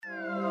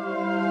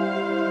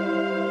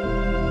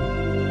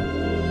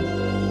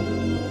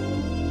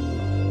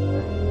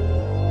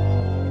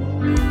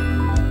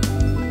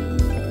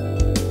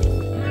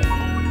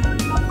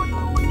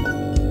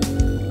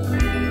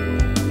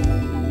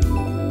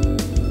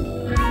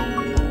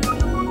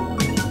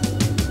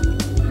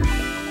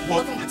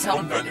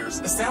Tone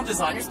Benders, a sound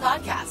designers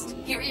podcast.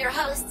 Here are your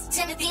hosts,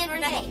 Timothy and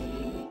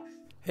Renee.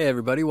 Hey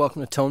everybody,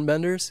 welcome to Tone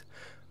Benders.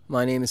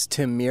 My name is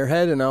Tim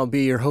Muirhead and I'll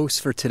be your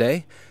host for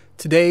today.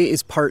 Today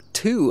is part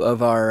 2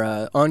 of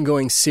our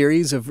ongoing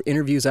series of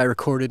interviews I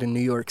recorded in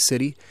New York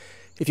City.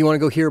 If you want to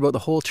go hear about the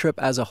whole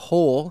trip as a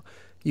whole,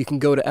 you can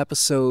go to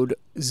episode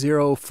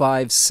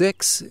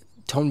 056,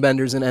 Tone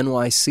Benders in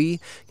NYC.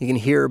 You can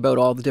hear about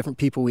all the different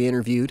people we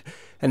interviewed.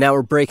 And now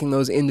we're breaking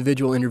those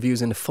individual interviews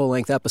into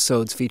full-length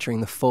episodes featuring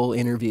the full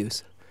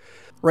interviews.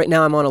 Right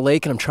now I'm on a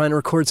lake and I'm trying to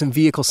record some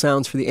vehicle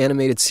sounds for the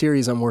animated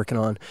series I'm working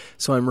on.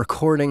 So I'm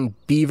recording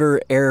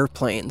beaver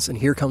airplanes, and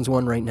here comes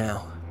one right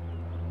now.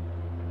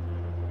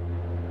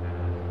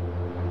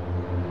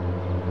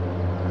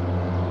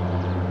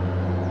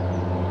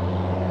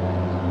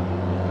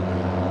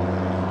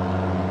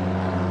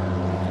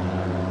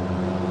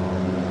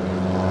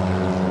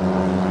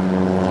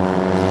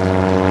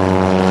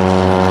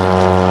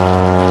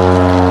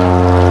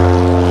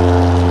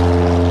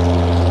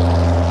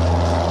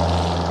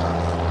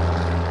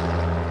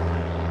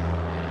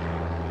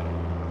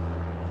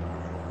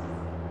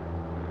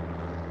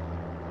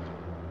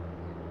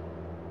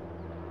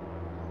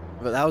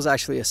 But that was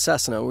actually a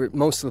Cessna.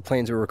 Most of the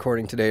planes we're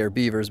recording today are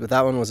Beavers, but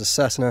that one was a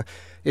Cessna.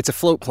 It's a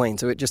float plane,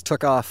 so it just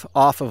took off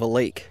of a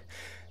lake.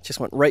 It just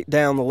went right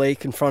down the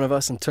lake in front of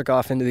us and took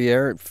off into the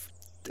air.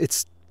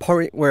 Its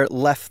part where it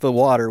left the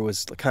water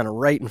was kind of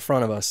right in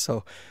front of us,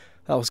 so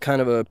that was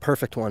kind of a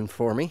perfect one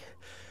for me.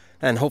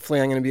 And hopefully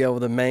I'm going to be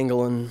able to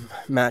mangle and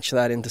match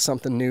that into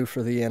something new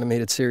for the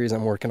animated series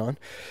I'm working on.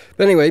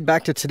 But anyway,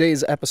 back to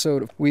today's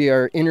episode. We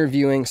are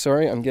interviewing,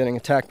 sorry, I'm getting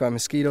attacked by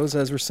mosquitoes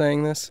as we're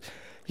saying this.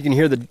 You can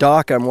hear the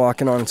dock I'm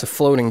walking on. It's a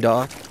floating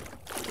dock.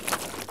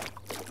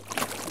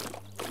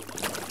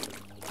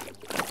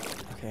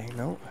 Okay,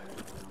 no.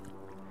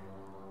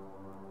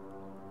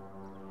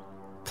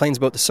 Plane's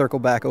about to circle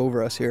back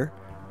over us here.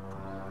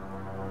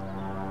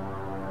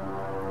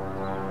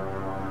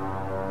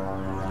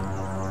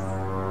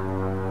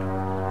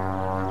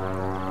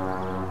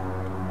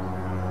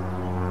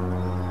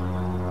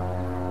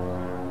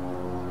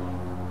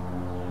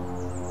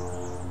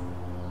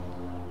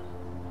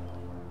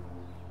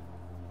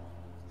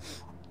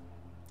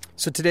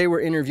 So today we're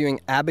interviewing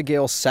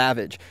Abigail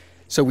Savage.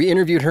 So we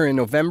interviewed her in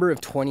November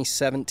of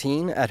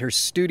 2017 at her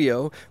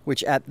studio,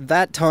 which at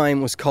that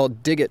time was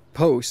called Dig It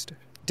Post,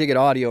 Dig It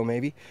Audio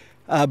maybe.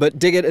 But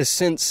Dig It has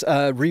since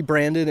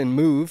rebranded and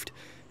moved,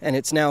 and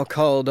it's now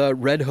called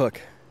Red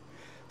Hook.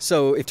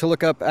 So if to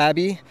look up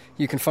Abby,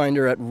 you can find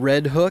her at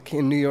Red Hook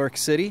in New York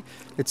City.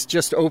 It's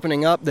just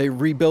opening up. They're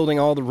rebuilding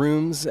all the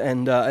rooms,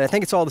 and I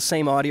think it's all the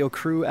same audio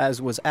crew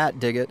as was at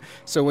Dig It.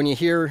 So when you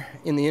hear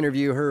in the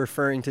interview her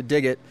referring to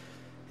Dig It,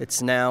 it's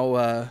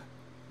now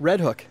Red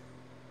Hook.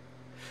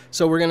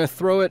 So we're going to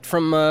throw it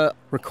from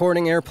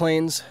recording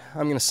airplanes.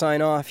 I'm going to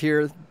sign off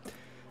here.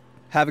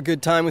 Have a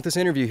good time with this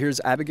interview. Here's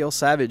Abigail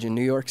Savage in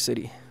New York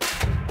City.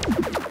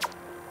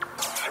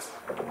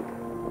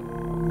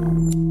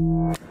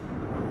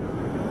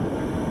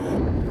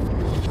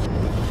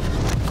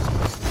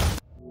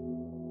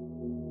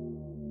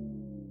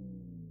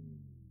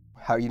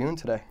 How are you doing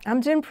today? I'm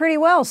doing pretty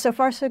well. So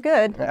far, so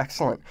good.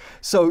 Excellent.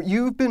 So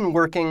you've been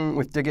working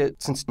with Dig It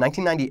since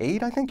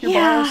 1998, I think your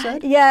bio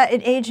said? Yeah,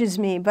 it ages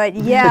me. But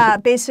yeah,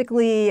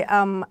 basically,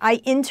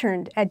 I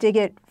interned at Dig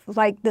It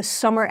like the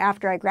summer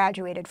after I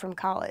graduated from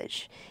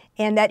college.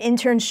 And that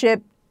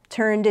internship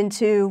turned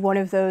into one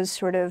of those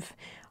sort of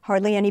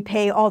hardly any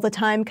pay all the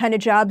time kind of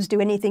jobs, do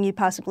anything you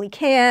possibly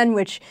can,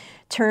 which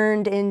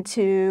turned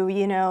into,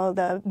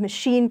 the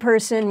machine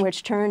person,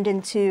 which turned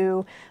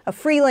into a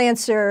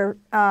freelancer.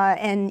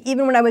 And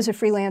even when I was a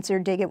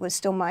freelancer, Dig It was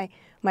still my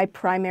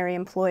primary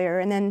employer.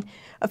 And then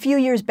a few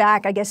years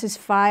back, I guess it's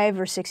 5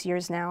 or 6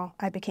 years now,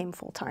 I became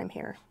full-time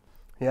here.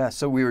 Yeah,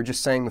 so we were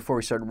just saying before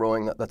we started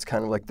rolling that that's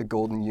kind of like the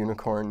golden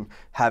unicorn,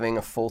 having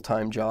a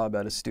full-time job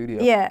at a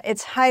studio. Yeah,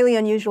 it's highly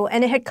unusual.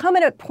 And it had come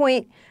at a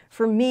point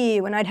for me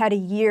when I'd had a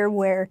year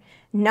where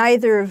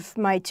neither of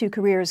my two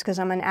careers, because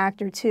I'm an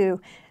actor too,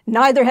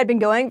 neither had been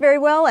going very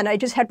well. And I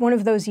just had one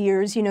of those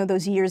years,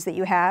 those years that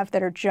you have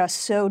that are just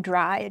so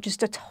dry,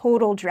 just a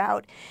total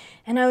drought.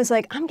 And I was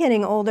like, I'm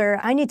getting older.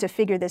 I need to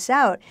figure this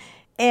out.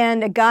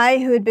 And a guy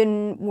who had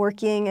been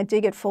working at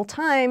Dig It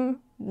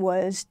full-time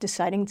was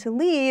deciding to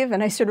leave,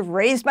 and I sort of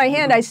raised my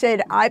hand. I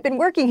said, I've been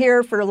working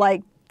here for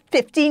like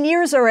 15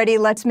 years already.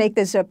 Let's make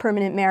this a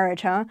permanent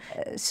marriage, huh?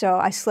 So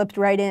I slipped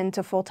right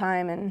into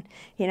full-time, and,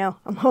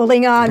 I'm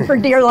holding on for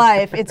dear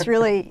life. It's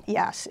really,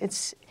 yes,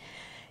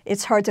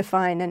 it's hard to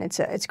find, and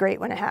it's great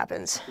when it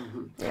happens.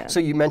 Mm-hmm. Yeah.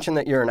 So you mentioned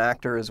that you're an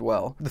actor as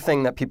well. The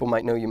thing that people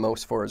might know you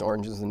most for is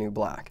Orange is the New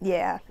Black.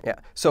 Yeah. Yeah.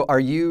 So are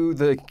you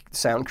the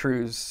sound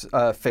crew's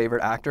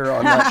favorite actor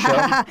on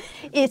that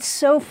show? It's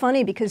so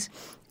funny because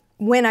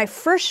when I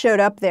first showed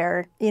up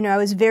there, I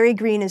was very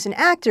green as an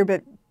actor,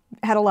 but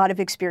had a lot of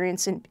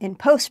experience in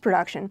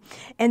post-production.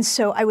 And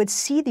so I would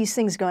see these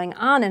things going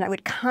on, and I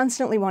would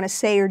constantly want to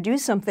say or do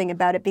something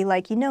about it, be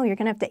like, you're going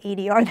to have to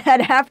ADR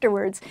that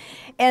afterwards.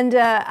 And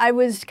I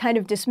was kind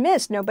of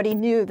dismissed. Nobody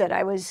knew that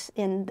I was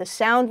in the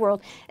sound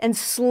world. And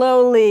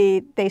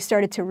slowly they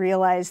started to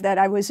realize that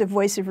I was a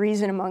voice of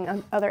reason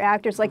among other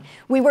actors. Like,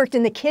 we worked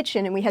in the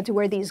kitchen, and we had to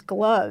wear these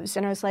gloves.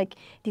 And I was like,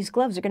 these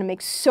gloves are going to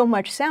make so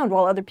much sound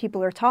while other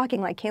people are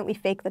talking. Like, can't we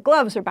fake the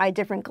gloves or buy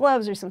different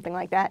gloves or something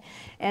like that?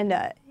 And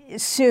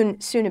soon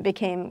it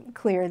became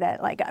clear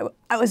that, like,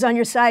 I was on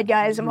your side,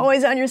 guys. I'm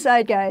always on your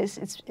side, guys.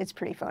 It's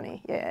pretty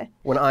funny, yeah.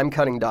 When I'm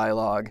cutting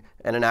dialogue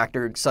and an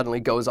actor suddenly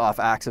goes off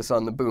axis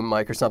on the boom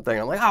mic or something,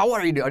 I'm like, oh,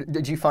 what are you doing?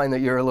 Did you find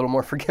that you're a little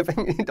more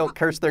forgiving? You don't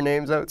curse their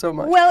names out so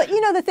much? Well,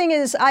 the thing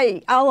is,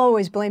 I'll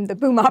always blame the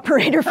boom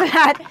operator for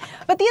that.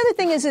 But the other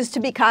thing is to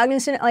be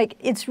cognizant, like,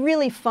 it's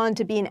really fun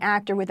to be an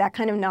actor with that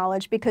kind of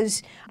knowledge,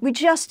 because we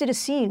just did a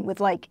scene with,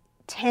 like,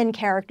 10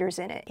 characters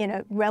in it, in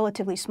a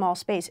relatively small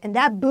space. And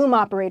that boom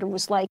operator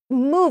was like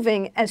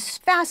moving as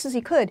fast as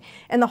he could.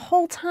 And the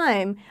whole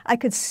time I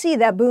could see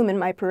that boom in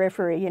my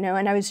periphery, and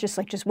I was just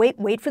like, just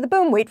wait for the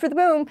boom, wait for the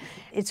boom.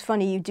 It's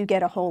funny, you do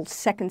get a whole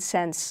second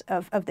sense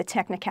of the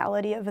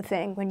technicality of a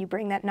thing when you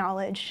bring that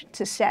knowledge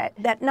to set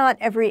that not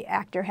every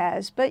actor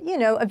has. But,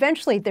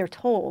 eventually they're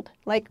told,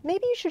 like,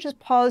 maybe you should just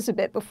pause a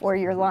bit before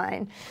your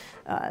line.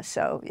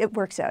 So it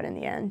works out in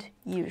the end,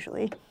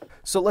 usually.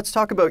 So let's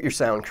talk about your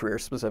sound career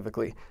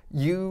specifically.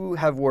 You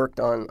have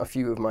worked on a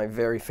few of my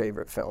very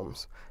favorite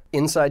films.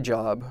 Inside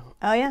Job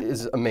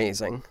is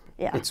amazing.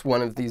 Yeah. It's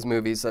one of these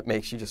movies that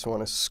makes you just want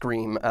to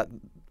scream at,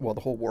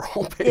 the whole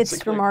world, basically.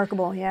 It's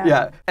remarkable, yeah.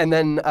 Yeah. And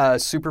then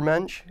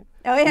Supermensch,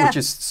 which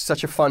is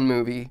such a fun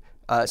movie.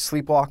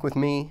 Sleepwalk with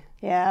Me.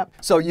 Yeah.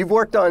 So you've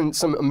worked on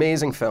some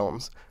amazing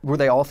films. Were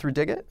they all through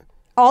Dig It?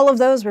 All of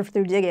those were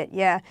through Dig It,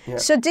 yeah.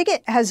 So Dig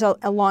It has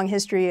a long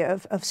history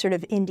of sort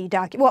of indie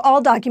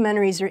all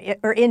documentaries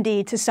are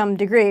indie to some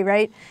degree,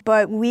 right?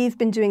 But we've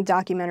been doing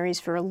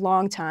documentaries for a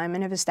long time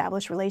and have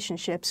established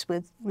relationships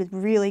with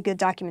really good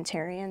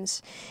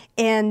documentarians.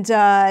 And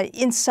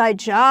Inside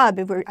Job,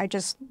 I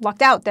just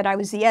lucked out that I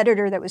was the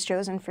editor that was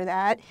chosen for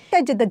that.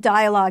 I did the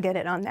dialogue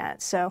edit on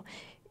that, so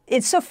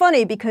it's so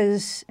funny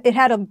because it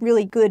had a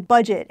really good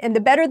budget. And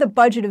the better the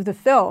budget of the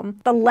film,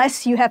 the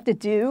less you have to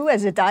do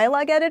as a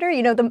dialogue editor.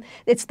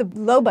 It's the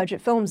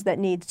low-budget films that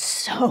need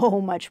so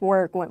much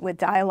work with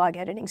dialogue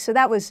editing. So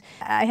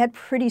I had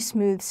pretty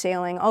smooth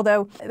sailing,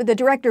 although the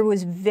director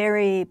was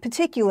very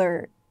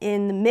particular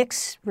in the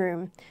mix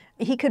room.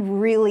 He could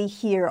really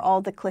hear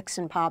all the clicks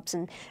and pops,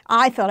 and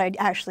I thought I'd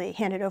actually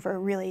handed over a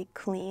really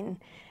clean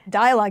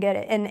dialogue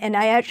edit, and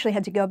I actually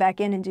had to go back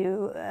in and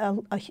do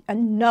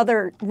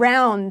another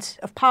round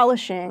of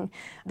polishing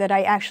that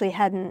I actually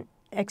hadn't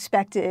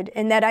expected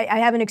and that I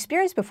haven't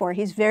experienced before.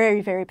 He's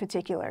very, very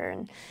particular,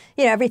 and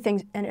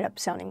everything ended up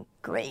sounding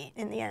great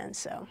in the end.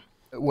 So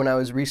when I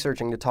was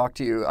researching to talk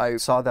to you, I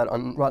saw that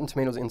on Rotten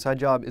Tomatoes, Inside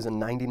Job is a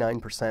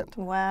 99%.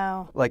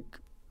 Wow. Like,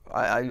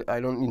 I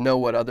don't know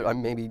what other,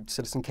 maybe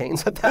Citizen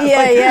Kane's at that.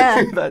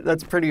 Yeah.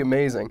 That's pretty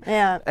amazing.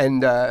 Yeah.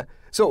 And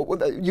so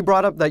you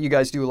brought up that you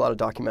guys do a lot of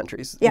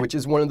documentaries, which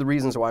is one of the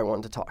reasons why I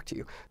wanted to talk to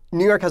you.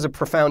 New York has a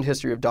profound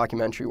history of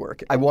documentary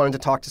work. I wanted to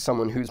talk to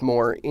someone who's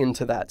more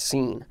into that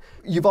scene.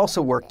 You've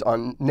also worked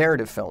on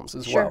narrative films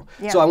as well.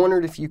 Yeah. So I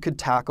wondered if you could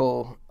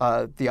tackle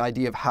the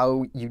idea of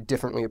how you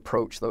differently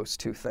approach those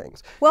two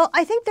things. Well,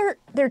 I think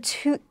they're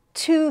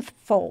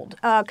twofold,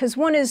 because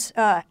one is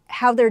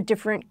how they're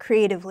different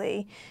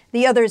creatively.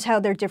 The other is how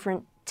they're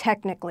different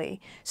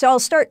technically. So I'll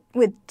start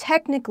with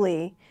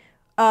technically.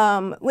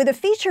 With a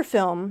feature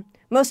film,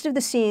 most of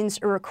the scenes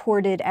are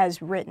recorded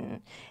as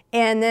written.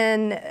 And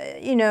then,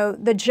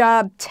 the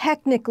job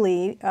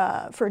technically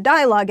for a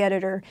dialogue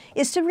editor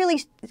is to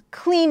really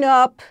clean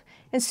up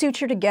and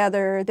suture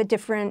together the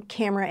different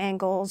camera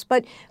angles.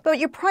 But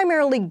you're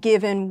primarily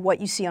given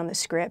what you see on the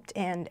script,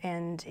 and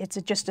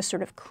it's just a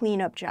sort of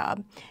cleanup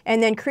job.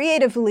 And then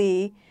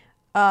creatively,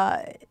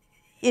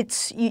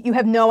 you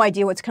have no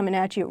idea what's coming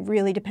at you. It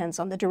really depends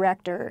on the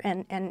director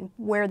and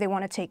where they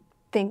want to take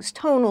things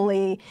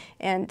tonally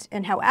and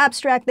how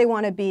abstract they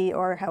want to be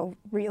or how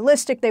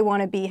realistic they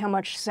want to be, how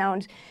much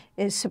sound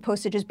is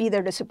supposed to just be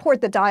there to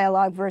support the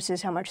dialogue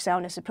versus how much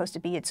sound is supposed to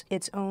be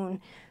its own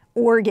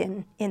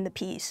organ in the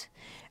piece.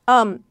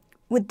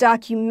 With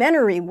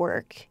documentary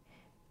work,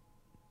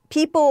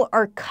 people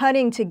are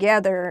cutting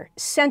together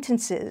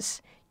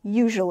sentences,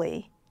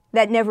 usually,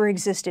 that never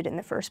existed in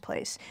the first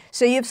place.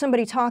 So you have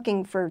somebody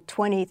talking for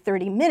 20,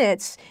 30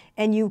 minutes,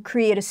 and you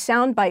create a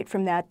soundbite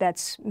from that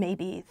that's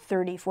maybe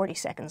 30, 40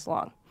 seconds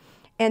long.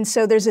 And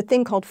so there's a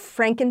thing called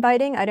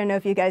frankenbiting. I don't know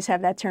if you guys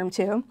have that term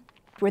too,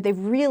 where they've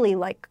really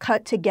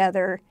cut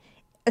together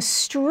a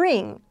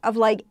string of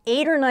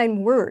 8 or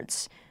 9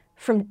 words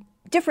from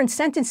different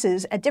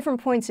sentences at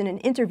different points in an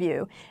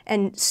interview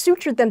and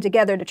sutured them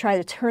together to try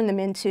to turn them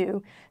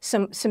into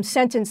some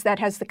sentence that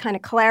has the kind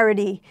of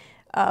clarity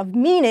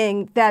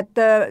meaning that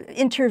the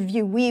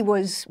interviewee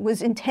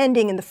was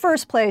intending in the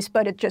first place,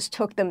 but it just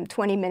took them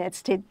 20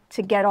 minutes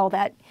to get all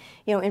that,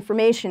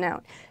 information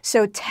out.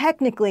 So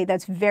technically,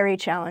 that's very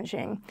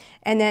challenging.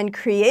 And then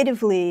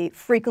creatively,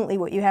 frequently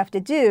what you have to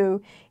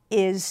do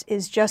is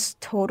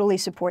just totally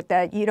support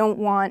that. You don't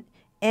want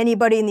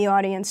anybody in the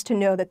audience to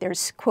know that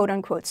there's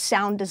quote-unquote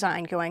sound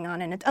design going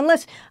on in it,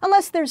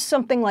 unless there's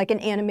something like an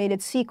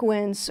animated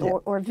sequence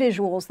or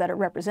visuals that are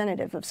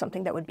representative of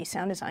something that would be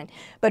sound design.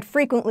 But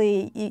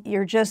frequently,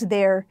 you're just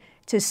there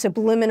to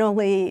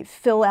subliminally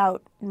fill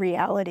out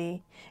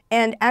reality.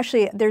 And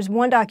actually, there's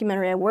one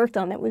documentary I worked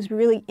on that was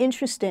really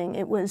interesting.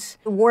 It was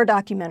a war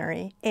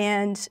documentary,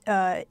 and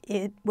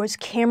it was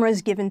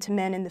cameras given to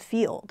men in the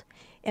field.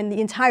 And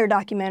the entire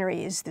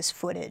documentary is this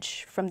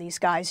footage from these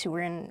guys who were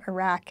in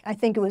Iraq. I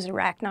think it was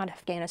Iraq, not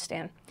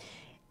Afghanistan.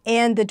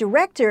 And the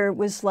director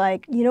was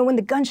like, when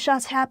the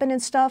gunshots happen and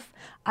stuff,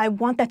 I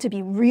want that to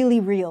be really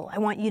real. I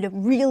want you to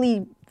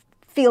really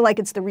feel like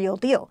it's the real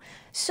deal.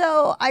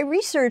 So I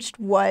researched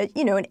what,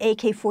 an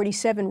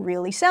AK-47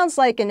 really sounds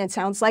like, and it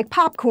sounds like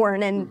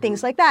popcorn and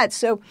things like that.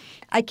 So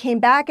I came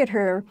back at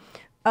her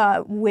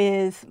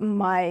with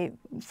my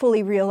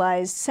fully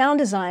realized sound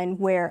design,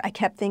 where I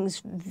kept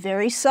things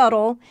very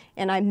subtle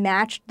and I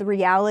matched the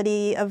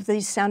reality of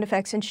these sound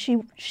effects. And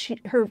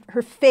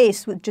her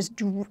face would just,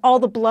 all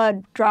the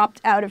blood dropped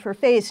out of her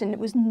face, and it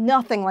was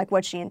nothing like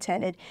what she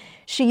intended.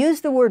 She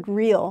used the word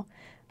real,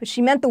 but she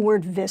meant the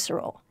word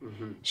visceral.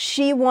 Mm-hmm.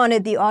 She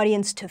wanted the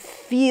audience to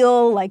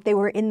feel like they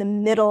were in the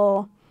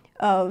middle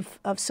of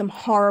some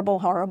horrible,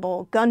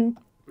 horrible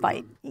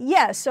gunfight.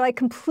 Yeah, so I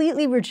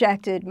completely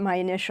rejected my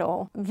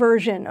initial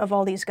version of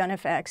all these gun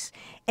effects,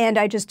 and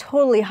I just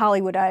totally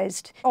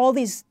Hollywoodized all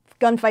these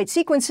gunfight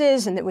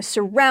sequences, and it was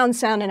surround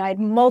sound, and I had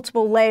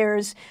multiple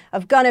layers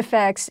of gun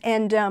effects,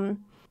 and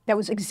that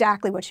was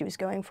exactly what she was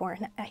going for.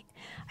 And I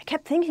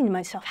kept thinking to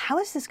myself, how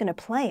is this going to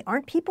play?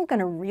 Aren't people going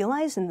to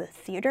realize in the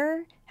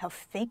theater how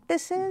fake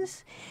this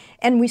is?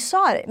 And we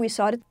saw it. We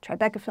saw it at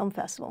Tribeca Film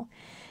Festival.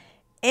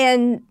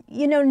 And,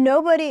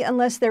 nobody,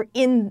 unless they're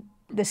in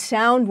the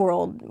sound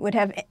world, would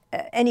have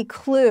any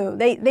clue.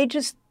 They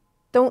just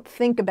don't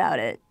think about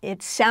it.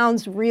 It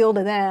sounds real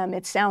to them.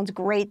 It sounds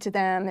great to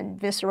them and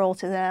visceral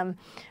to them.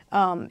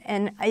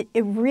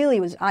 It really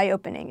was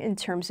eye-opening in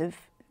terms of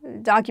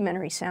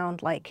documentary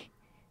sound, like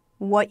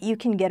what you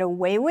can get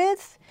away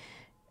with,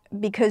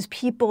 because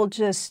people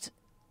just,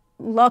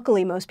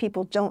 luckily most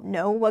people don't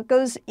know what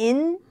goes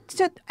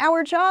into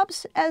our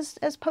jobs as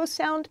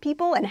post-sound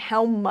people and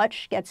how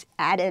much gets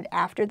added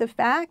after the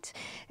fact.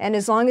 And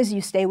as long as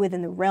you stay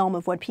within the realm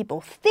of what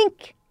people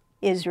think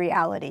is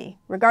reality,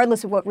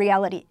 regardless of what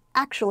reality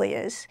actually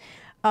is,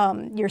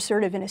 you're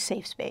sort of in a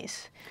safe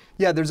space.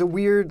 Yeah, there's a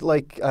weird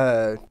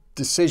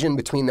decision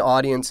between the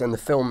audience and the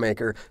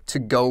filmmaker to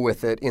go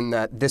with it, in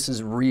that this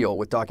is real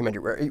with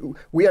documentary.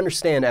 We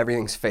understand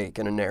everything's fake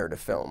in a narrative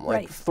film.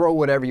 Right. Throw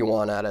whatever you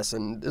want at us,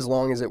 and as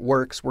long as it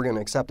works, we're going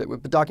to accept it.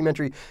 But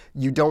documentary,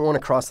 you don't want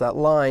to cross that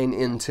line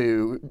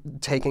into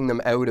taking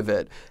them out of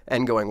it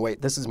and going,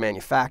 wait, this is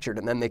manufactured,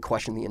 and then they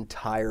question the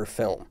entire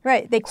film.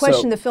 Right. They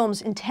question the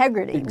film's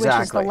integrity, exactly.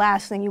 Which is the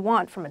last thing you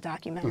want from a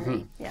documentary.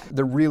 Mm-hmm. Yeah.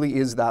 There really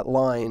is that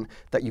line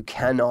that you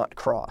cannot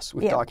cross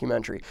with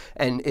documentary.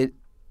 And it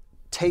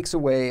takes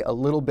away a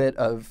little bit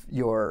of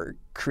your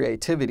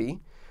creativity,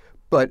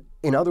 but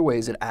in other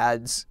ways it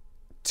adds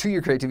to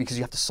your creativity because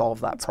you have to solve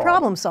that problem.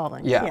 Problem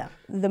solving. Yeah.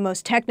 The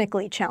most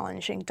technically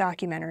challenging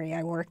documentary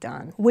I worked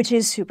on, which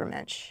is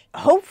Supermensch.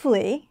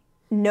 Hopefully,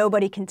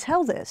 nobody can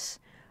tell this,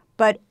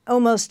 but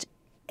almost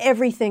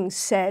everything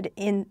said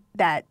in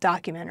that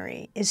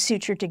documentary is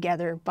sutured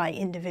together by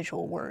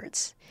individual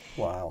words.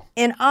 Wow.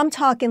 And I'm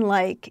talking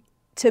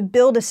to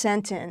build a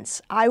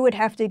sentence, I would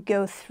have to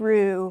go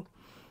through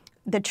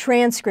the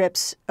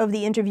transcripts of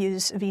the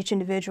interviews of each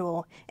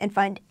individual and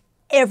find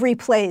every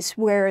place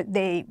where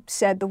they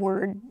said the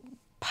word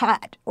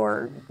pot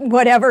or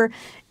whatever,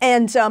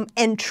 and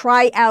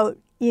try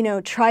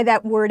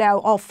that word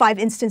out, all 5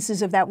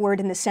 instances of that word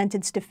in the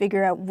sentence, to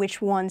figure out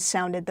which one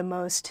sounded the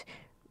most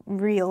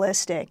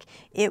realistic.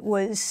 It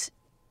was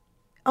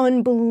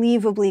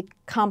unbelievably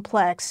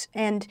complex,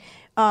 and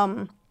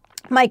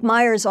Mike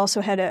Myers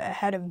also had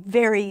a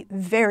very,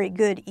 very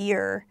good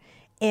ear,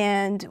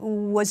 and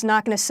was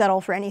not going to settle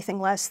for anything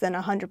less than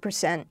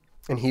 100%.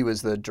 And he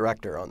was the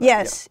director on that.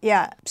 Yes,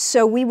 yeah.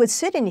 So we would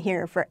sit in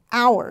here for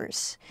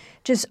hours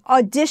just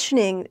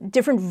auditioning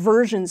different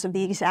versions of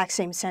the exact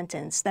same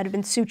sentence that had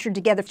been sutured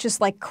together, just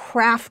like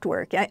craft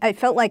work. I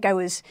felt like I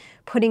was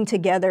putting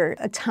together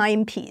a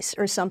timepiece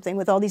or something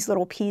with all these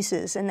little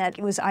pieces, and that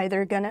it was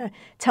either going to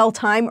tell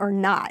time or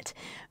not.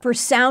 For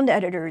sound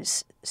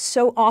editors,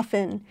 so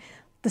often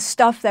the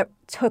stuff that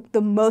took the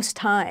most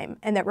time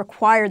and that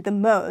required the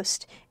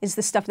most is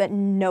the stuff that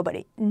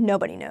nobody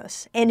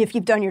knows. And if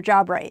you've done your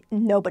job right,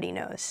 nobody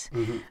knows.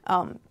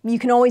 Mm-hmm. You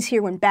can always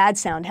hear when bad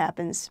sound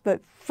happens,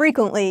 but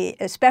frequently,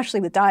 especially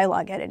with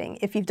dialogue editing,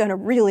 if you've done a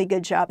really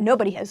good job,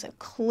 nobody has a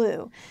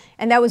clue.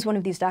 And that was one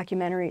of these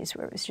documentaries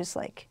where it was just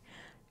like,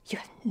 You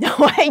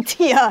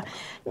have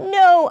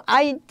no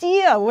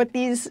idea what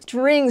these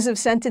strings of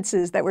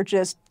sentences that were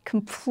just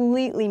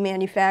completely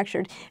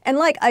manufactured. And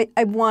like I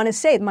want to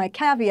say, my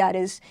caveat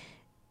is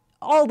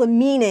all the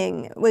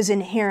meaning was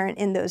inherent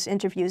in those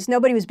interviews.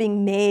 Nobody was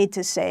being made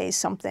to say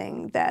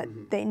something that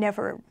they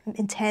never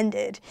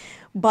intended.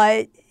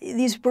 But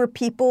these were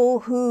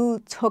people who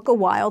took a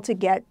while to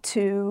get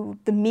to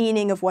the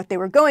meaning of what they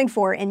were going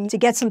for and to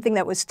get something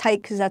that was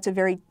tight, because that's a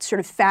very sort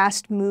of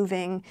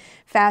fast-moving,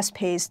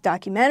 fast-paced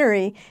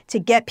documentary. To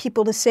get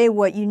people to say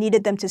what you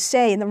needed them to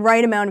say in the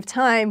right amount of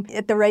time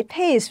at the right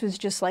pace was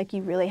just like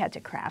you really had to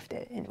craft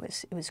it. And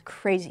it was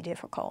crazy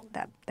difficult,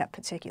 that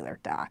particular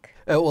doc.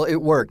 Well,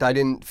 it worked. I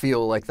didn't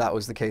feel like that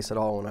was the case at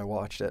all when I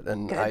watched it.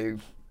 And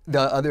the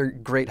other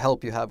great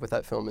help you have with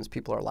that film is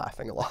people are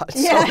laughing a lot.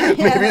 Yeah, so maybe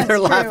they're true.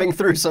 laughing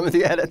through some of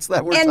the edits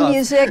that were and tough.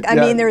 Music. I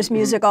mean, there's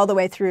music all the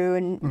way through.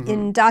 And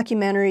in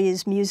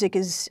documentaries, music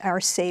is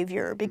our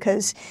savior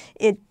because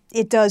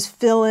it does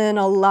fill in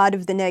a lot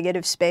of the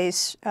negative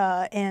space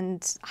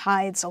and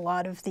hides a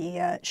lot of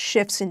the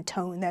shifts in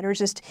tone that are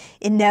just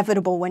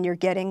inevitable when you're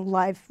getting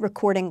live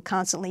recording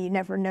constantly. You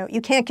never know.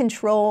 You can't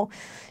control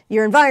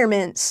your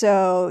environment,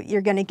 so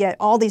you're going to get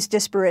all these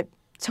disparate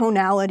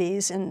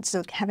tonalities, and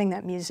so having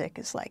that music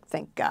is like,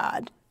 thank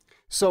God.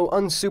 So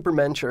on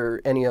Supermensch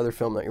or any other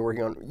film that you're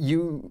working on,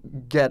 you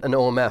get an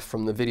OMF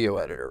from the video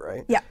editor,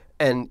 right? Yeah.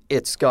 And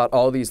it's got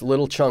all these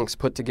little chunks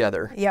put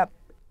together. Yep.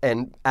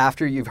 And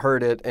after you've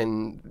heard it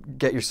and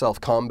get yourself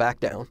calm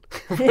back down,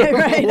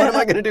 Right. What am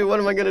I going to do?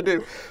 What am I going to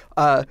do?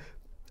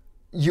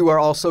 You are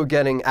also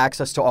getting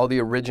access to all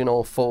the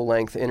original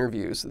full-length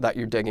interviews that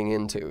you're digging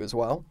into as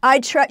well?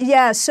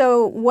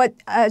 So what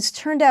has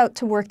turned out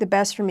to work the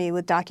best for me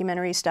with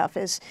documentary stuff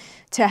is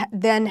to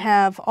then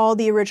have all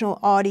the original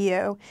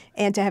audio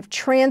and to have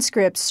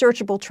transcripts,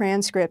 searchable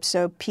transcripts,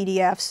 so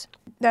PDFs,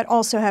 that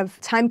also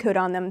have time code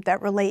on them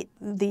that relate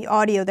the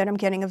audio that I'm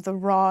getting of the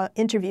raw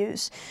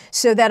interviews,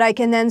 so that I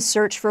can then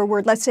search for a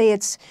word. Let's say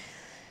it's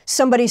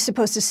somebody's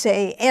supposed to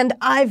say, and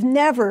I've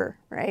never,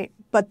 right?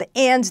 But the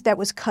and that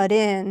was cut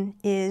in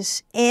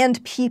is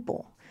and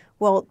people.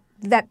 Well,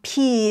 that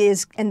P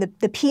is, and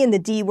the P and the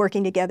D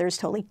working together is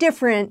totally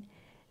different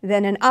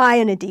than an I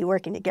and a D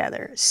working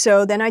together.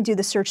 So then I do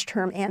the search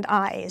term and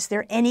I. Is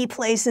there any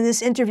place in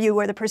this interview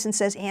where the person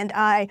says and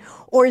I?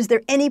 Or is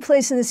there any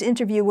place in this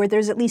interview where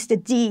there's at least a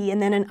D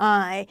and then an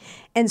I?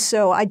 And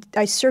so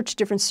I search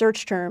different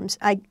search terms.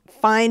 I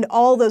find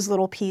all those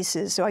little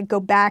pieces. So I go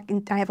back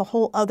and I have a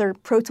whole other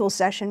Pro Tools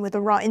session with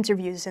the raw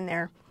interviews in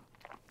there.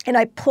 And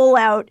I pull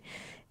out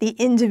the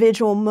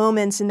individual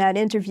moments in that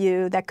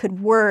interview that could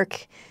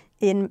work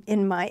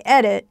in my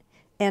edit,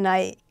 and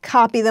I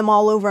copy them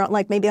all over,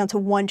 like maybe onto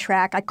one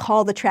track. I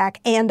call the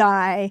track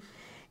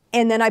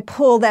and then I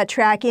pull that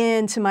track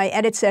into my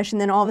edit session.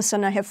 Then all of a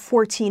sudden I have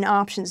 14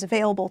 options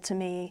available to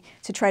me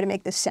to try to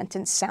make this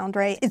sentence sound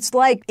right. It's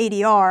like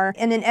ADR,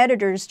 and an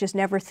editor's just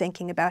never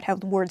thinking about how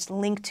the words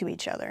link to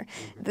each other.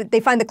 They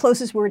find the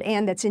closest word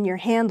and that's in your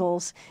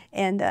handles,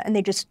 and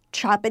they just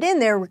chop it in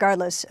there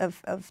regardless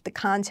of the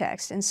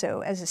context. And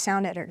so as a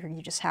sound editor,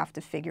 you just have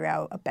to figure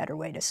out a better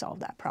way to solve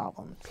that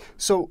problem.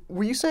 So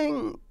were you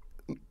saying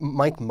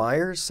Mike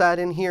Myers sat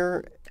in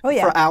here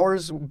for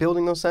hours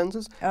building those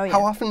sentences? Oh, yeah.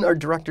 How often are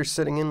directors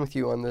sitting in with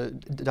you on the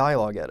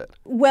dialogue edit?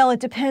 Well, it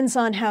depends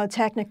on how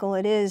technical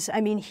it is.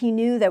 I mean, he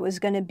knew that was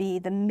going to be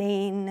the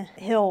main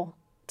hill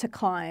to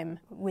climb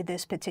with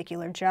this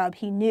particular job.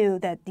 He knew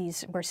that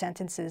these were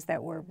sentences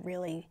that were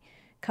really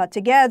cut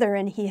together,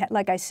 and he had,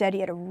 like I said, he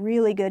had a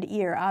really good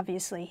ear.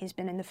 Obviously, he's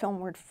been in the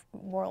film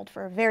world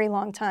for a very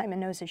long time and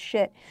knows his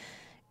shit,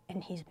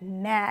 and he's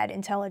mad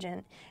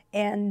intelligent.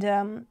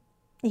 And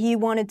he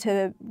wanted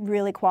to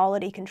really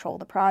quality control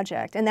the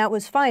project. And that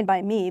was fine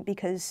by me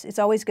because it's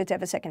always good to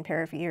have a second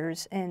pair of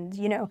ears. And,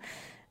 you know,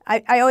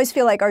 I always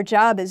feel like our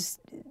job is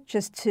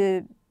just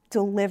to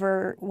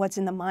deliver what's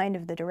in the mind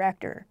of the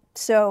director.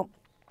 So,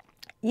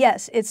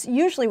 yes, it's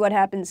usually what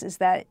happens is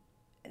that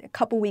a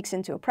couple weeks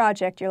into a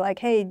project, you're like,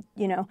 hey,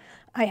 you know,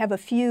 I have a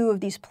few of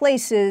these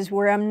places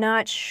where I'm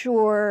not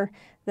sure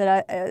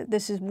that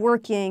this is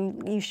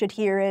working, you should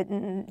hear it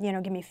and, you know,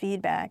 give me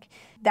feedback.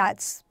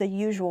 That's the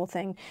usual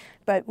thing.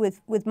 But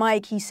with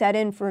Mike, he sat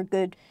in for a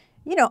good,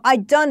 you know,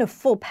 I'd done a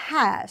full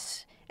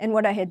pass, and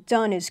what I had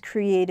done is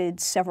created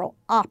several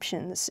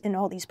options in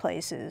all these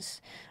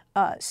places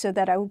so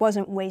that I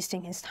wasn't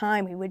wasting his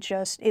time.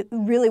 It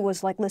really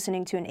was like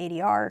listening to an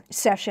ADR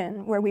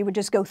session where we would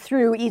just go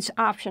through each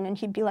option and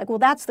he'd be like, well,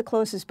 that's the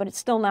closest, but it's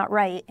still not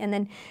right. And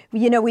then,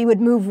 you know, we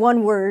would move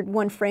one word,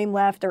 one frame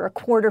left or a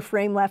quarter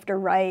frame left or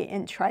right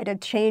and try to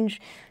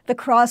change the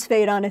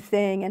crossfade on a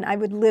thing. And I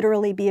would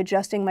literally be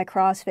adjusting my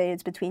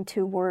crossfades between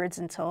two words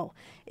until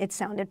it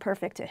sounded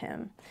perfect to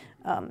him.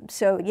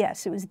 So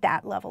yes, it was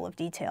that level of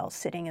detail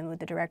sitting in with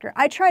the director.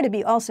 I try to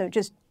be also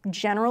just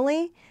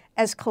generally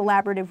as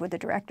collaborative with the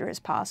director as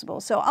possible.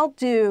 So I'll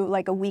do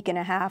like a week and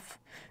a half,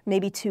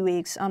 maybe 2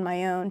 weeks on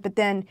my own, but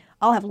then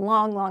I'll have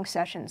long, long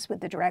sessions with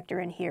the director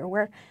in here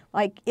where,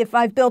 like, if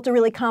I've built a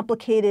really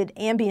complicated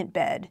ambient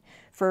bed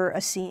for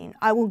a scene,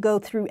 I will go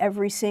through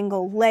every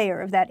single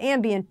layer of that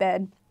ambient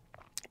bed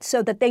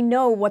so that they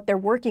know what they're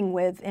working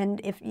with.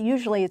 And if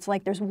usually it's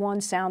like there's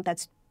one sound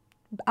that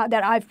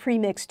I've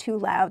pre-mixed too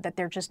loud that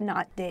they're just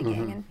not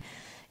digging.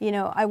 And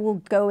I will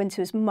go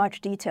into as much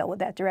detail with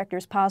that director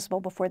as possible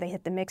before they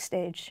hit the mix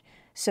stage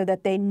so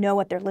that they know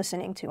what they're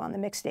listening to on the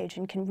mix stage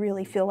and can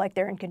really feel like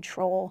they're in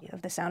control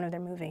of the sound of their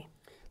movie.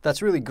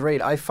 That's really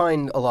great. I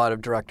find a lot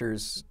of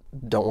directors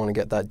don't want to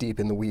get that deep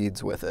in the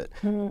weeds with it.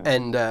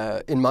 And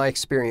in my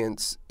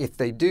experience, if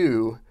they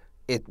do,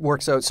 it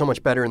works out so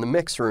much better in the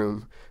mix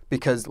room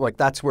because, like,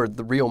 that's where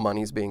the real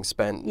money's being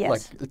spent. Yes.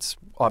 Like, it's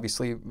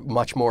obviously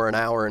much more an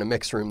hour in a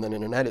mix room than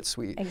in an edit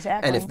suite.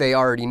 Exactly. And if they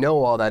already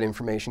know all that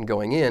information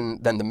going in,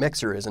 then the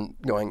mixer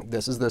isn't going,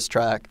 this is this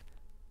track,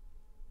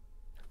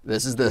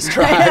 this is this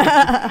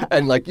track.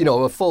 And, like,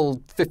 a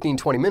full 15,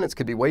 20 minutes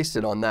could be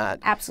wasted on that.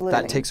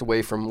 Absolutely. That takes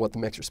away from what the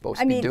mixer's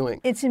supposed to be doing.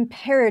 It's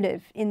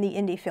imperative in the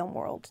indie film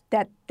world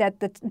that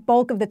the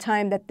bulk of the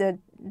time that the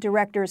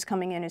director is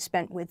coming in is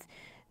spent with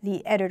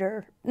the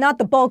editor. Not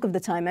the bulk of the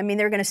time. I mean,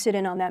 they're going to sit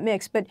in on that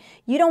mix, but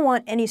you don't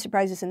want any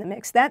surprises in the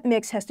mix. That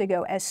mix has to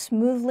go as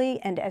smoothly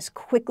and as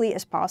quickly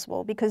as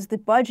possible because the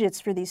budgets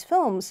for these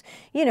films,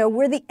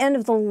 we're the end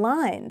of the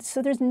line.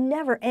 So there's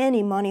never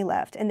any money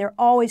left, and they're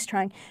always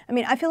trying. I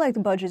mean, I feel like the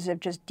budgets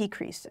have just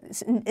decreased.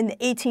 In the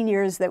 18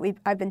 years that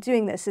I've been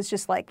doing this, it's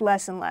just like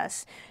less and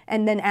less,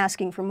 and then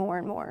asking for more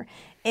and more.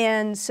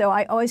 And so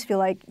I always feel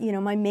like,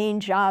 my main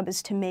job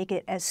is to make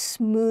it as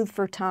smooth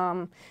for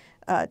Tom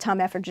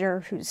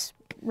Effinger, who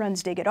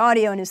runs Dig It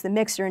Audio and is the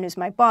mixer and is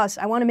my boss.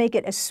 I want to make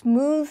it as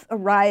smooth a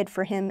ride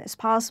for him as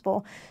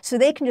possible so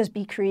they can just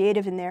be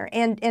creative in there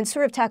and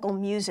sort of tackle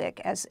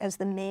music as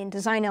the main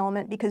design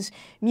element because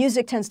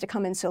music tends to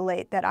come in so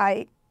late that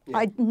I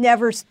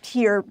never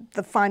hear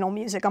the final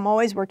music. I'm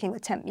always working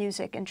with temp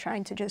music and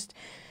trying to just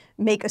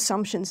make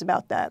assumptions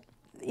about that.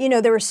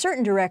 There are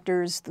certain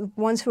directors, the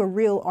ones who are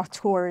real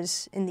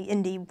auteurs in the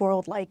indie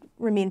world, like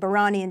Ramin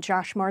Barani and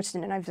Josh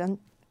Marston, and I've done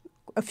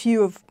a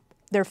few of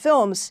their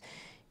films.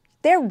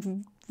 They're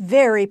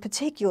very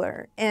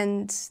particular,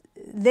 and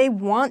they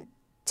want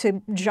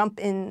to jump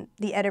in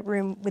the edit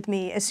room with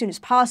me as soon as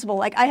possible.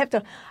 Like I have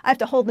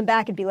to hold them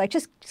back and be like,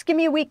 just give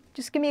me a week,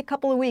 just give me a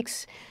couple of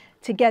weeks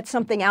to get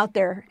something out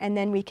there, and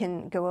then we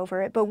can go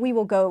over it. But we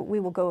will go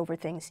over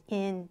things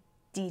in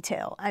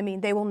detail. I mean,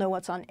 they will know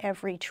what's on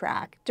every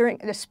track,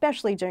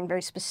 especially during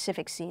very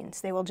specific scenes.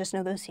 They will just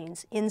know those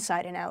scenes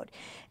inside and out.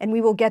 And we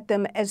will get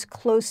them as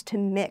close to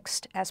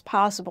mixed as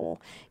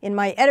possible in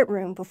my edit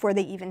room before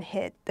they even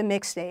hit the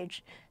mix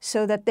stage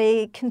so that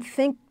they can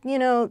think,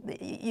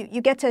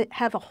 you get to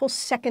have a whole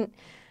second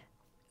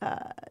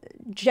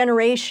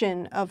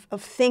generation of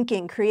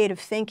thinking, creative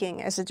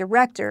thinking as a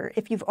director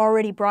if you've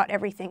already brought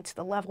everything to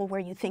the level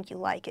where you think you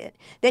like it.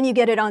 Then you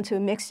get it onto a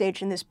mix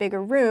stage in this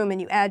bigger room and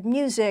you add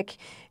music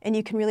and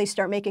you can really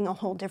start making a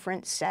whole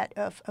different set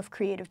of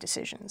creative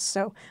decisions.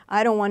 So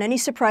I don't want any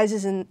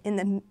surprises in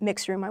the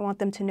mix room. I want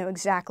them to know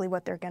exactly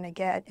what they're going to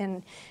get.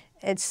 And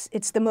it's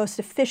the most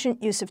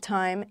efficient use of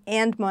time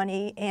and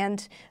money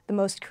and the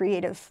most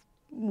creative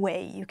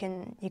way you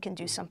can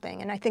do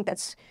something. And I think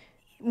that's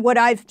what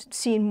I've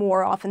seen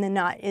more often than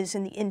not is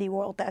in the indie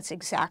world, that's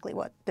exactly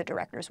what the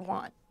directors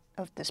want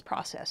of this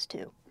process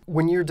too.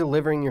 When you're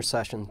delivering your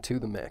session to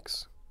the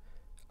mix,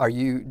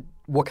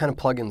 what kind of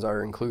plugins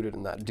are included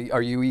in that?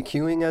 Are you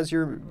EQing as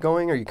you're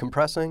going? Are you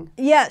compressing?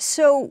 Yeah,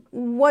 so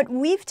what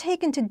we've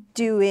taken to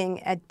doing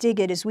at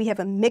Dig It is we have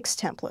a mix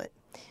template.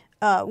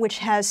 Which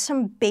has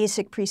some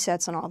basic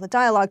presets on all the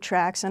dialogue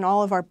tracks, and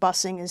all of our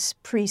bussing is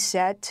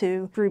preset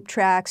to group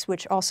tracks,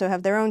 which also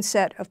have their own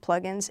set of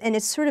plugins, and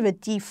it's sort of a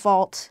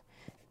default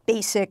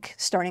basic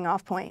starting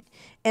off point.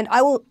 And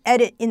I will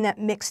edit in that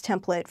mix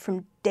template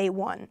from day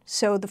one.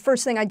 So the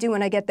first thing I do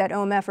when I get that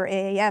OMF or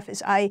AAF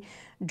is I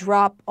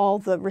drop all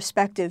the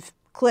respective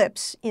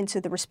clips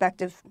into the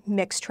respective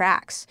mix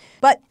tracks.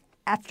 But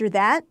after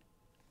that,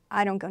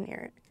 I don't go near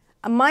it.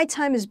 My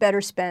time is better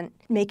spent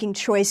making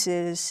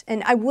choices,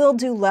 and I will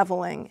do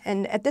leveling.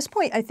 And at this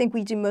point, I think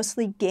we do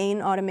mostly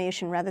gain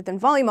automation rather than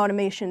volume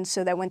automation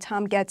so that when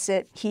Tom gets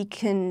it, he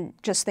can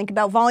just think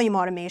about volume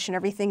automation.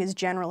 Everything is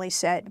generally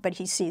set, but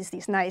he sees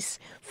these nice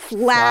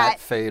flat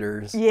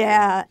faders.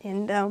 Yeah,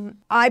 and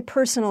I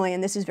personally,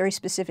 and this is very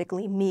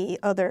specifically me,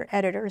 other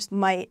editors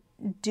might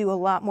do a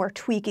lot more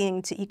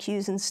tweaking to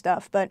EQs and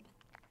stuff, but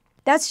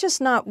that's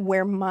just not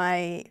where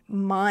my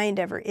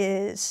mind ever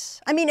is.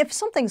 I mean, if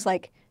something's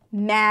like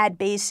mad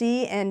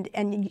bassy and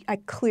I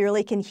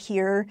clearly can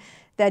hear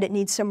that it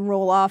needs some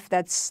roll off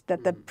that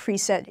the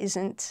preset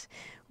isn't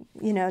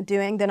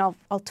doing, then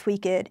I'll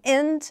tweak it.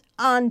 And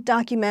on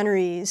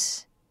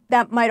documentaries,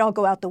 that might all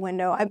go out the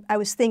window. I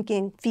was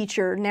thinking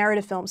feature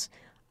narrative films.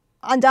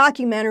 On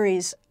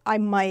documentaries, I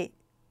might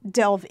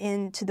delve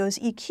into those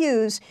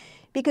EQs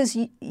because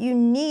you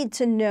need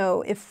to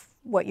know if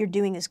what you're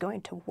doing is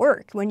going to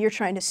work. When you're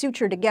trying to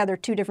suture together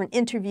two different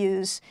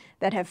interviews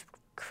that have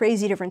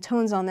crazy different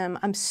tones on them,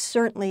 I'm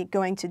certainly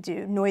going to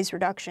do noise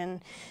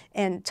reduction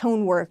and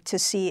tone work to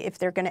see if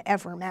they're going to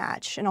ever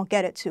match, and I'll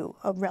get it to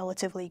a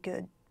relatively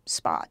good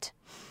spot.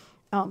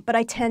 But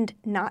I tend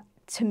not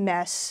to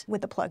mess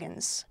with the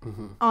plugins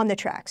on the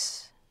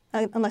tracks,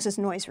 unless it's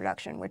noise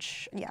reduction,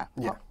 which,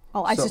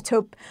 I'll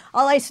isotope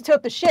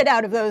the shit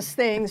out of those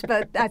things,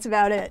 but that's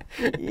about it.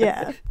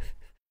 Yeah.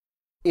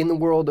 In the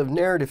world of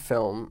narrative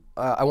film,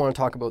 I want to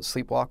talk about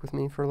Sleepwalk with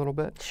Me for a little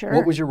bit. Sure.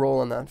 What was your role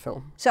on that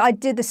film? So I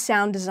did the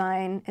sound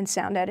design and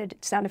sound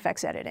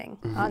effects editing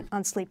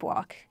on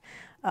Sleepwalk.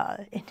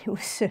 And it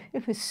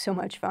was so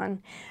much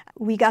fun.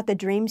 We got the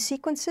dream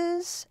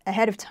sequences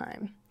ahead of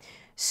time,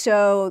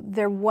 so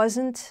there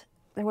wasn't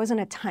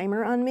a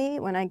timer on me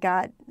when I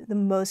got the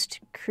most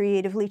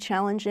creatively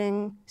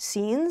challenging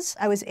scenes.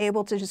 I was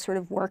able to just sort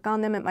of work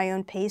on them at my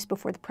own pace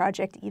before the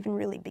project even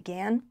really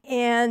began.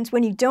 And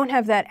when you don't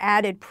have that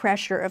added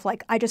pressure of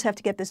like, I just have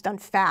to get this done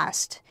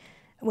fast,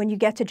 when you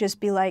get to just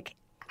be like,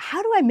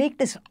 how do I make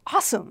this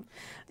awesome?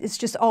 It's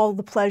just all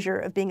the pleasure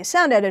of being a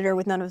sound editor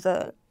with none of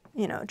the,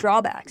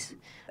 drawbacks.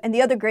 And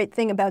the other great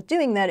thing about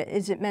doing that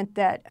is it meant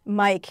that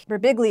Mike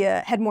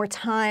Birbiglia had more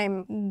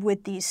time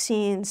with these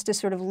scenes to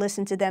sort of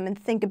listen to them and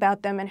think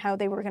about them and how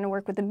they were going to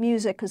work with the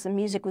music, because the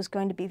music was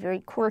going to be very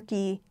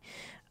quirky.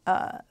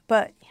 But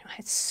I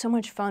had so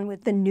much fun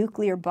with the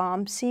nuclear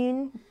bomb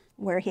scene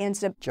where he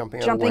ends up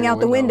jumping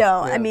out the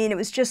window. Yeah. I mean, it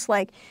was just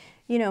like,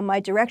 my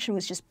direction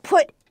was just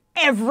put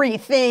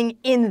everything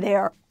in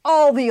there.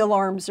 All the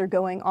alarms are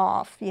going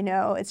off,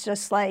 It's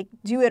just like,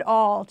 do it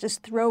all.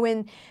 Just throw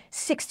in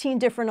 16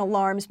 different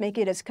alarms, make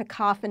it as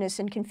cacophonous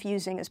and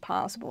confusing as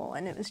possible.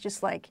 And it was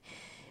just like,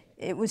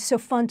 it was so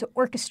fun to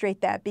orchestrate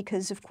that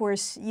because, of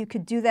course, you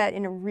could do that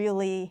in a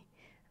really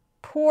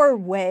poor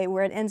way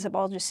where it ends up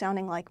all just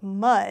sounding like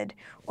mud,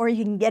 or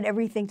you can get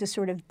everything to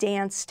sort of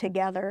dance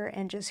together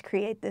and just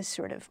create this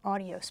sort of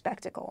audio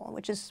spectacle,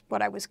 which is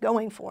what I was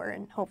going for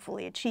and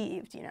hopefully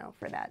achieved,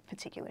 for that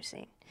particular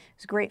scene. It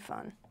was great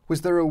fun.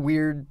 Was there a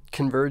weird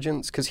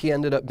convergence? Because he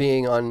ended up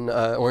being on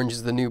Orange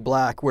is the New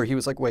Black, where he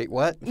was like, wait,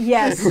 what?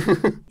 Yes.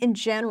 In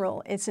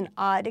general, it's an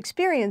odd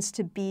experience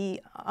to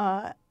be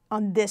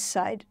on this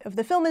side of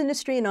the film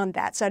industry and on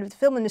that side of the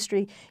film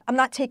industry. I'm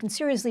not taken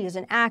seriously as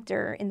an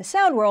actor in the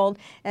sound world,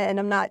 and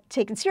I'm not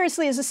taken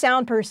seriously as a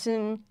sound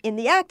person in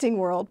the acting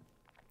world.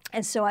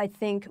 And so I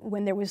think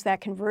when there was that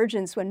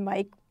convergence, when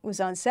Mike was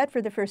on set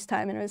for the first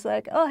time and it was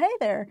like, oh, hey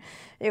there,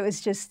 it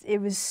was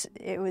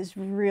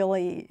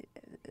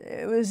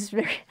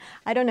very,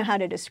 I don't know how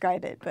to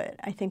describe it, but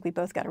I think we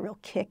both got a real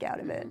kick out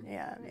of it.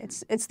 Yeah,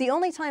 it's the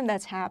only time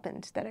that's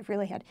happened that I've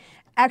really had.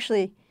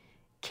 Actually,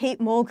 Kate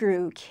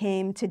Mulgrew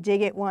came to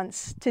Dig It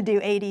once to do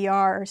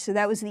ADR, so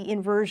that was the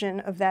inversion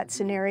of that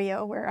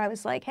scenario where I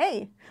was like,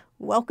 hey,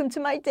 welcome to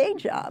my day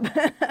job.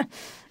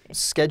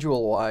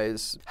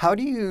 Schedule-wise, how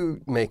do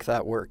you make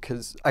that work?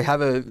 Because I have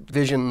a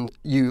vision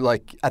you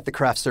like at the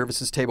craft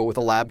services table with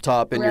a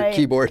laptop and your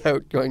keyboard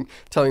out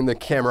telling the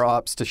camera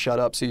ops to shut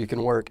up so you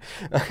can work.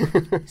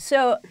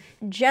 So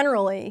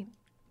generally,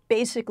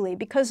 basically,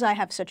 because I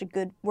have such a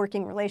good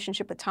working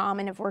relationship with Tom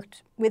and have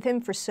worked with him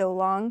for so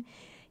long,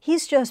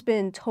 he's just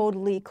been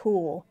totally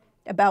cool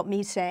about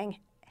me saying,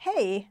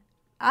 hey,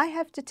 I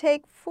have to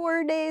take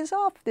 4 days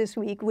off this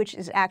week, which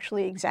is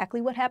actually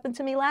exactly what happened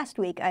to me last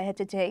week. I had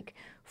to take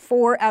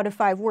 4 out of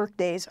 5 work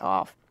days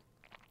off.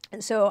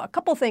 And so a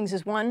couple things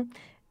is, one,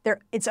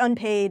 it's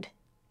unpaid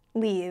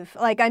leave.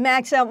 Like, I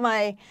max out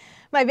my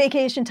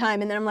vacation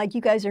time, and then I'm like,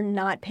 you guys are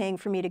not paying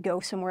for me to go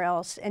somewhere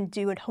else and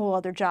do a whole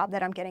other job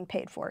that I'm getting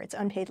paid for. It's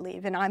unpaid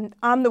leave. And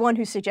I'm the one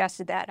who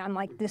suggested that. I'm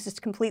like, this is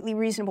completely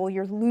reasonable.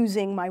 You're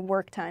losing my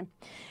work time.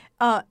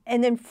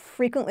 And then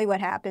frequently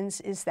what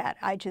happens is that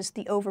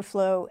the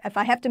overflow, if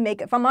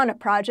I'm on a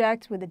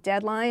project with a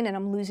deadline and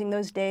I'm losing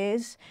those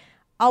days,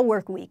 I'll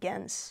work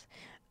weekends.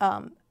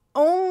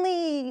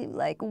 Only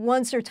like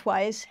once or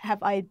twice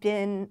have I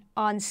been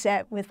on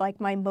set with like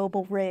my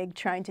mobile rig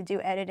trying to do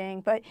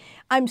editing, but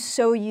I'm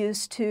so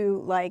used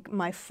to like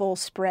my full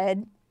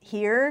spread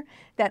here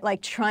that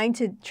like trying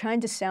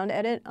to sound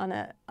edit on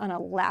a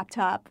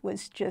laptop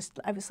was just,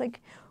 I was like,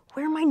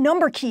 where are my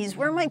number keys?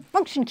 Where are my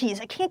function keys?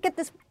 I can't get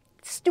this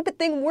stupid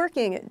thing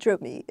working. It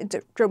drove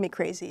me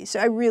crazy. So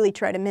I really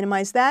try to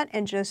minimize that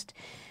and just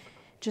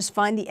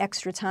find the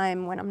extra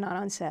time when I'm not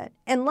on set.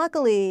 And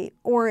luckily,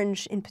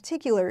 Orange in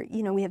particular,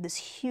 we have this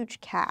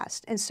huge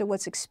cast. And so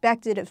what's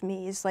expected of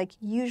me is like,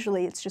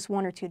 usually it's just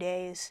 1 or 2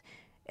 days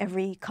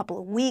every couple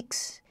of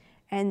weeks.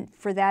 And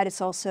for that,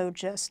 it's also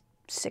just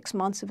 6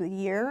 months of the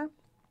year.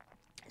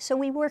 So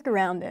we work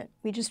around it.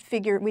 We just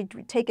we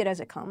take it as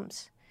it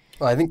comes.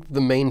 Well, I think the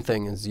main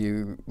thing is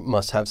you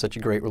must have such a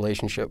great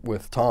relationship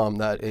with Tom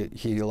that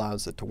he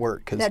allows it to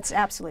work. That's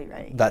absolutely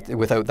right.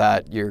 Without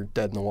that, you're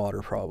dead in the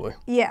water probably.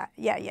 Yeah.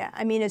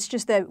 I mean, it's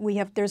just that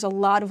there's a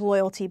lot of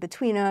loyalty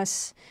between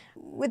us.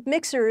 With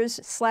mixers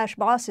 /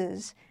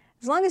 bosses,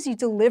 as long as you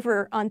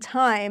deliver on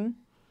time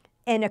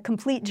and a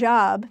complete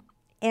job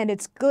and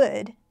it's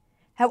good,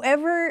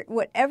 However,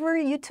 whatever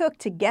you took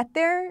to get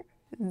there,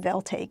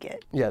 they'll take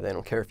it. Yeah, they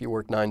don't care if you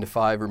work 9 to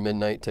 5 or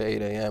midnight to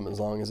 8 a.m. as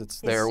long as it's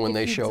there when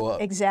they show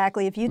up.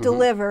 Exactly. If you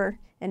deliver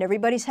and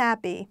everybody's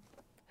happy,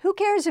 who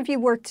cares if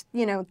you worked,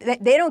 they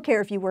don't care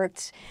if you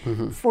worked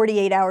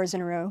 48 hours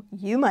in a row.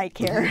 You might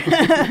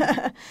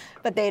care,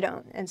 but they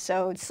don't. And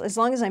so as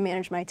long as I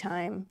manage my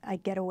time, I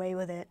get away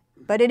with it.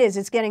 But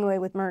it's getting away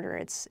with murder.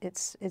 It's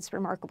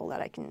remarkable that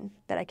I can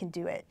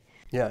do it.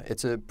 Yeah,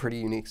 it's a pretty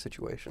unique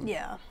situation.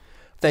 Yeah.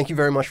 Thank you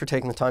very much for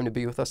taking the time to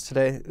be with us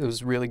today. It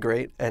was really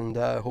great, and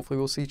hopefully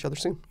we'll see each other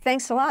soon.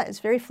 Thanks a lot. It's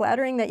very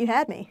flattering that you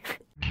had me.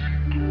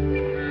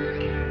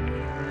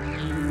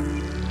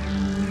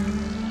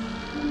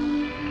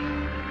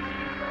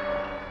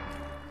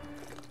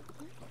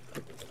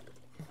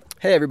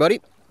 Hey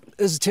everybody,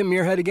 this is Tim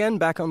Muirhead again,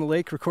 back on the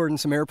lake recording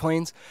some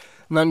airplanes.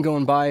 None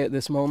going by at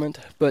this moment,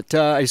 but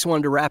I just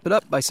wanted to wrap it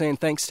up by saying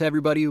thanks to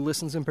everybody who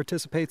listens and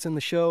participates in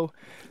the show.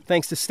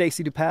 Thanks to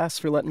Stacey DePass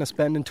for letting us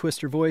bend and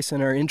twist her voice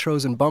in our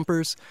intros and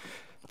bumpers.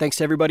 Thanks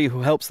to everybody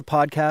who helps the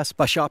podcast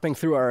by shopping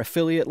through our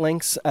affiliate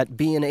links at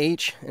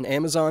B&H and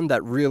Amazon.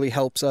 That really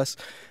helps us.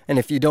 And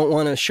if you don't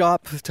want to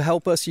shop to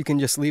help us, you can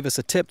just leave us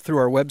a tip through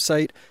our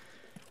website.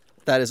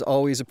 That is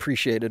always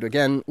appreciated.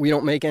 Again, we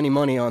don't make any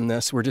money on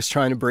this. We're just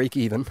trying to break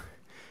even.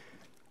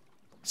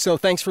 So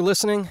thanks for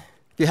listening.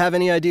 If you have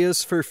any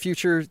ideas for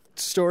future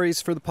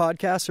stories for the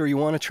podcast, or you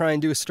want to try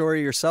and do a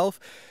story yourself,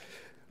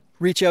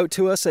 reach out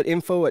to us at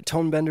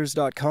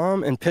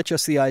info@tonebenders.com and pitch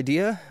us the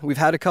idea. We've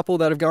had a couple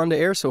that have gone to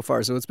air so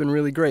far, so it's been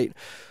really great.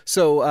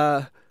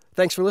 So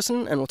thanks for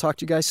listening, and we'll talk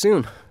to you guys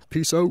soon.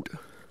 Peace out.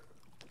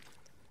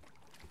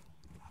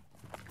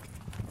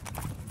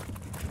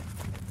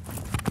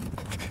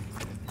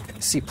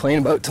 See plane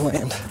about to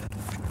land.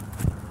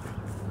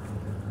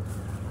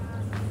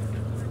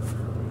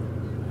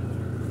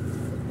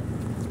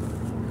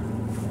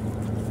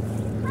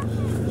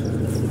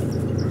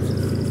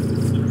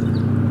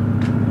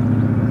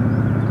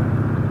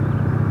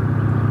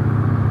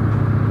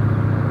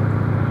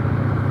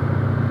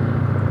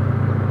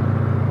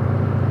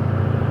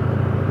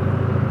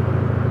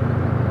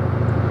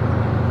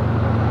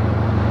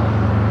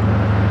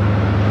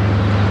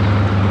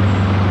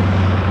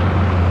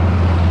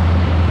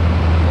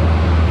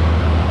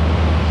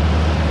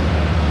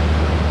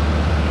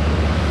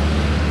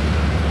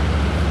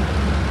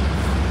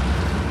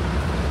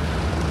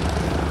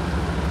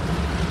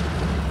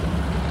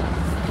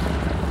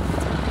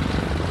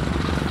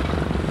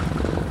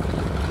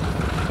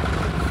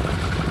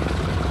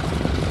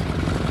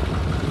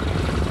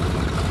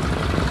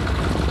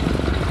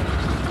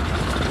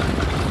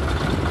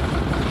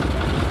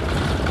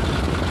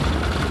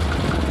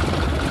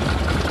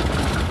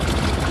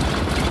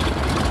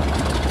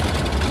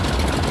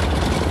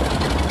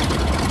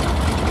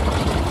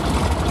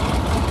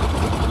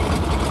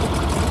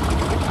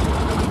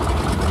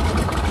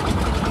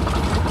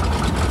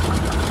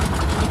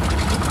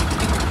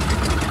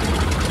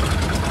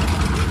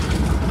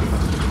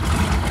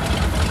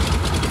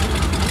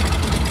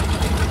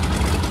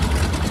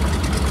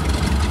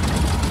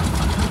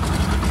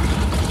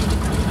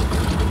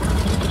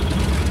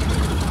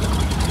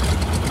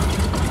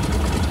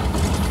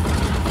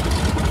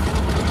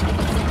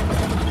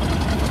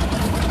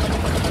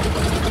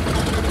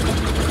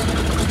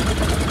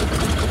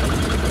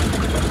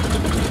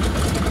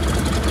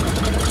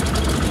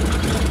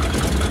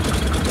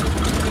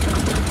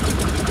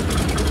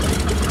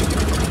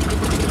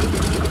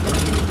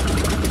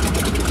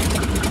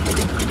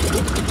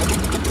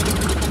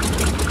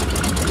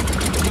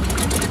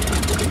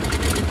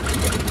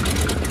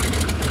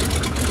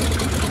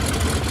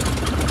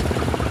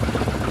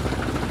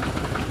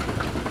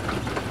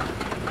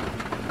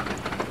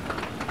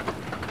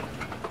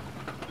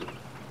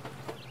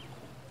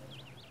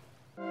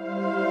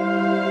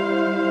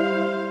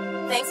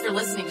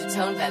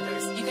 Tone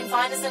Benders. You can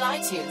find us on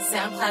iTunes,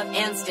 SoundCloud,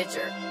 and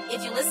Stitcher.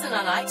 If you listen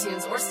on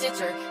iTunes or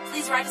Stitcher,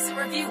 please write us a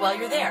review while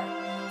you're there.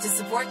 To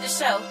support the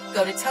show,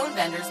 go to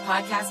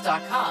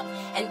tonebenderspodcast.com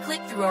and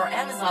click through our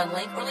Amazon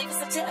link or leave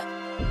us a tip.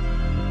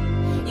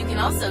 You can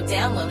also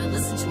download and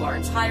listen to our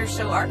entire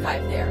show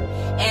archive there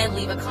and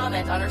leave a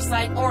comment on our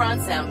site or on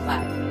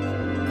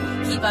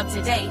SoundCloud. Keep up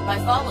to date by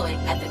following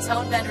at the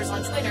Tone Benders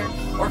on Twitter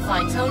or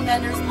find Tone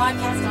Benders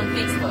Podcast on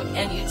Facebook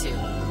and YouTube.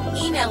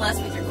 Email us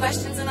with your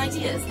questions and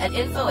ideas at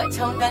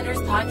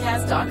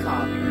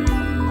info@tonebenderspodcast.com.